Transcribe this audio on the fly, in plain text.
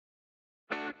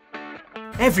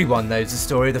Everyone knows the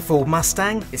story of the Ford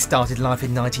Mustang. It started life in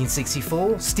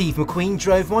 1964, Steve McQueen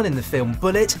drove one in the film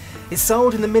Bullitt, it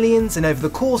sold in the millions, and over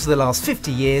the course of the last 50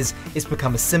 years it's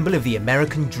become a symbol of the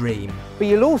American dream. But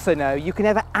you'll also know you can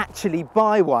never actually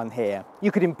buy one here.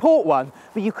 You could import one,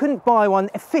 but you couldn't buy one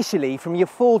officially from your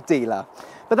Ford dealer.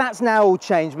 But that's now all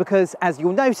changed because, as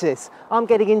you'll notice, I'm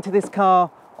getting into this car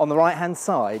on the right hand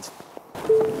side. Do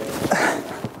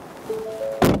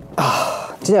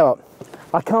you know what?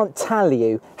 I can't tell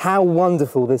you how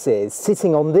wonderful this is,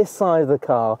 sitting on this side of the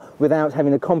car without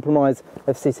having the compromise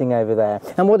of sitting over there.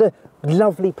 And what a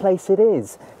lovely place it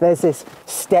is. There's this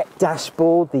step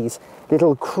dashboard, these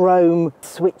little chrome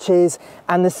switches,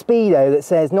 and the speedo that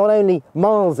says not only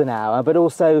miles an hour, but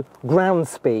also ground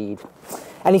speed.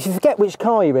 And if you forget which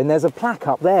car you're in, there's a plaque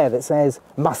up there that says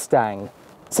Mustang,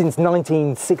 since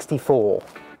 1964.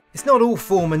 It's not all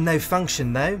form and no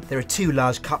function though. There are two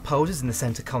large cup holders in the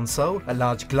centre console, a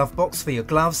large glove box for your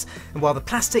gloves, and while the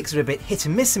plastics are a bit hit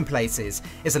and miss in places,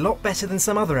 it's a lot better than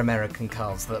some other American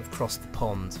cars that have crossed the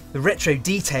pond. The retro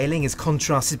detailing is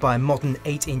contrasted by a modern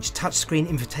 8-inch touchscreen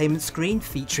infotainment screen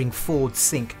featuring Ford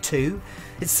Sync 2.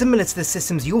 It's similar to the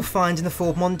systems you'll find in the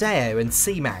Ford Mondeo and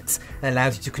C-Max and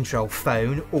allows you to control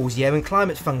phone, audio and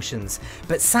climate functions,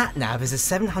 but sat-nav is a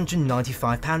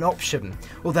 £795 option,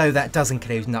 although that does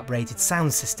include an upgraded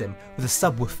sound system with a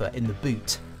subwoofer in the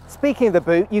boot. Speaking of the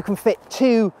boot, you can fit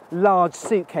two large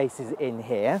suitcases in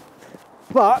here,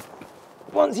 but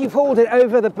once you've hauled it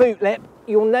over the boot lip,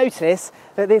 you'll notice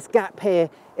that this gap here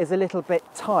is a little bit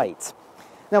tight.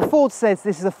 Now Ford says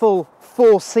this is a full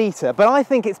 4-seater, but I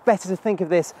think it's better to think of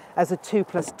this as a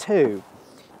 2+2.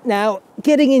 Now,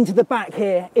 getting into the back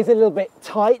here is a little bit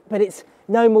tight, but it's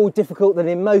no more difficult than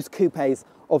in most coupes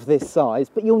of this size.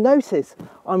 But you'll notice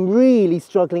I'm really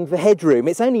struggling for headroom.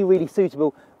 It's only really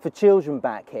suitable for children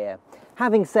back here.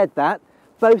 Having said that,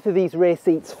 both of these rear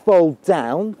seats fold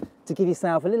down to give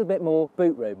yourself a little bit more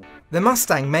boot room. The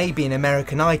Mustang may be an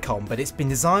American icon, but it's been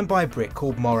designed by a Brit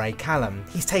called Moray Callum.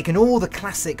 He's taken all the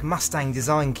classic Mustang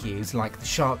design cues like the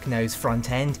shark nose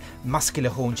front end,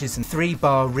 muscular haunches and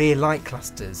 3-bar rear light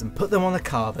clusters and put them on a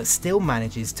car that still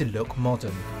manages to look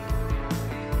modern.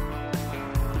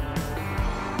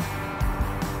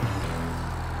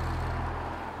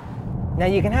 Now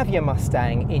you can have your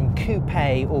Mustang in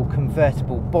coupe or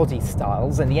convertible body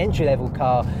styles, and the entry-level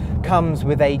car comes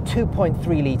with a 2.3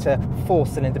 litre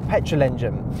 4-cylinder petrol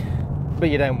engine. But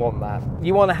you don't want that.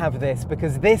 You want to have this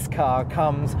because this car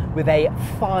comes with a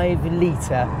 5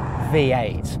 litre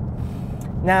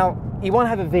V8. Now you want to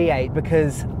have a V8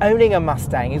 because owning a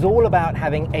Mustang is all about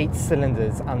having 8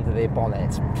 cylinders under the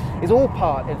bonnet. It's all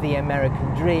part of the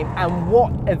American dream, and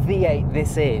what a V8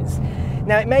 this is.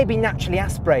 Now it may be naturally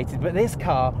aspirated, but this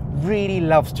car really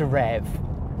loves to rev.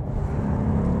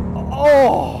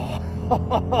 Oh!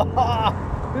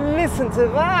 Listen to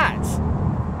that!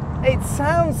 It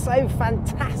sounds so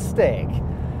fantastic.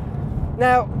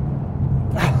 Now,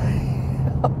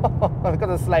 I've got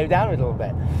to slow down a little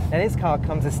bit. Now this car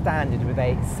comes as standard with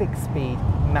a 6-speed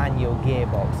manual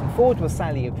gearbox, and Ford will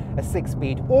sell you a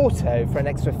 6-speed auto for an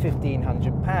extra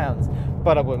 £1,500,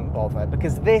 but I wouldn't bother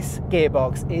because this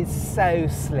gearbox is so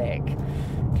slick.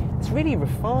 It's really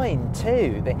refined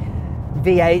too. The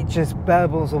V8 just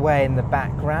burbles away in the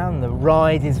background, the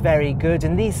ride is very good,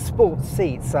 and these sports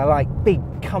seats are like big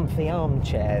comfy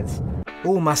armchairs.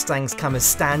 All Mustangs come as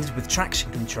standard with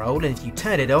traction control, and if you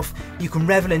turn it off, you can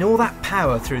revel in all that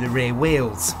power through the rear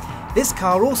wheels. This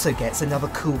car also gets another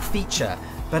cool feature,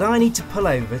 but I need to pull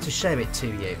over to show it to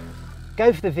you.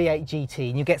 Go for the V8 GT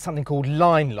and you get something called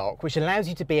line lock, which allows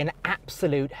you to be an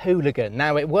absolute hooligan.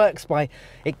 Now it works by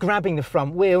it grabbing the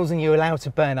front wheels and you're allowed to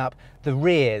burn up the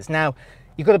rears. Now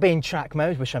you've got to be in track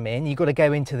mode, which I'm in. You've got to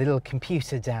go into the little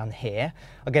computer down here.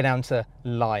 I'll go down to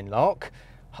line lock.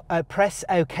 Press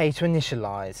OK to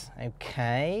initialise.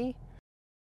 OK.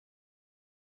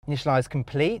 Initialise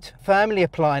complete. Firmly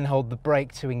apply and hold the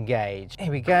brake to engage.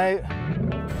 Here we go.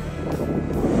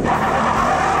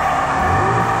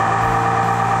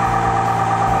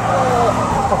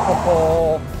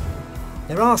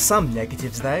 There are some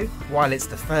negatives though. While it's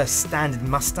the first standard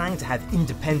Mustang to have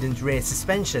independent rear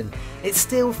suspension, it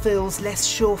still feels less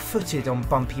sure-footed on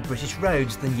bumpy British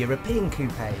roads than European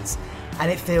coupes, and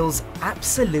it feels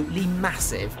absolutely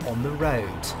massive on the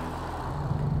road.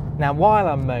 Now while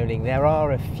I'm moaning, there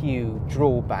are a few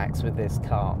drawbacks with this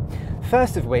car.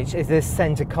 First of which is this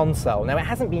centre console. Now it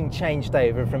hasn't been changed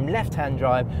over from left-hand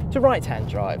drive to right-hand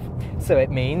drive. So it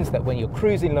means that when you're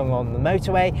cruising along on the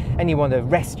motorway and you want to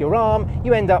rest your arm,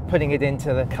 you end up putting it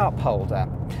into the cup holder.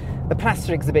 The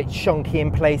plastic's a bit shonky in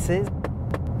places.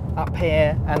 Up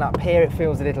here and up here it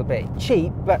feels a little bit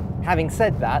cheap, but having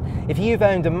said that, if you've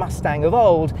owned a Mustang of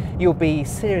old, you'll be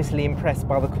seriously impressed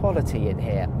by the quality in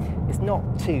here. It's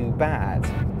not too bad.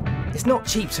 It's not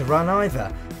cheap to run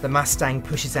either. The Mustang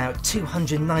pushes out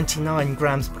 299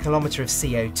 grams per kilometre of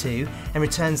CO2 and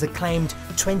returns a claimed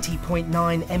 20.9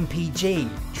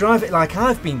 mpg. Drive it like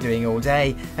I've been doing all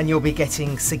day and you'll be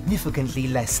getting significantly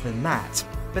less than that.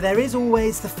 But there is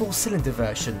always the 4-cylinder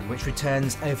version, which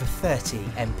returns over 30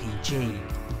 mpg.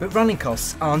 But running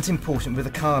costs aren't important with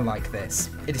a car like this.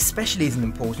 It especially isn't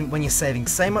important when you're saving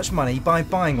so much money by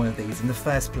buying one of these in the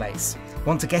first place.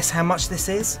 Want to guess how much this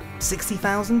is?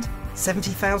 60,000?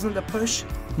 70,000 a push?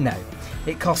 No,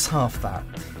 it costs half that.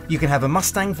 You can have a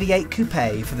Mustang V8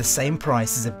 coupe for the same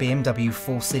price as a BMW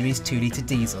 4 Series 2-litre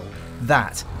diesel.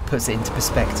 That puts it into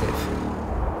perspective.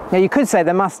 Now you could say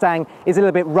the Mustang is a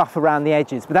little bit rough around the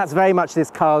edges, but that's very much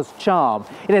this car's charm.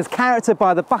 It has character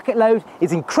by the bucket load,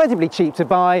 it's incredibly cheap to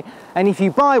buy, and if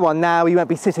you buy one now, you won't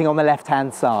be sitting on the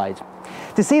left-hand side.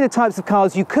 To see the types of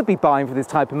cars you could be buying for this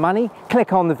type of money,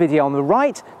 click on the video on the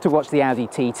right to watch the Audi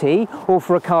TT, or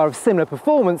for a car of similar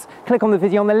performance, click on the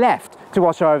video on the left to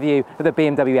watch our review of the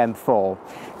BMW M4.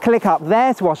 Click up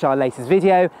there to watch our latest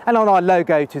video, and on our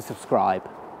logo to subscribe.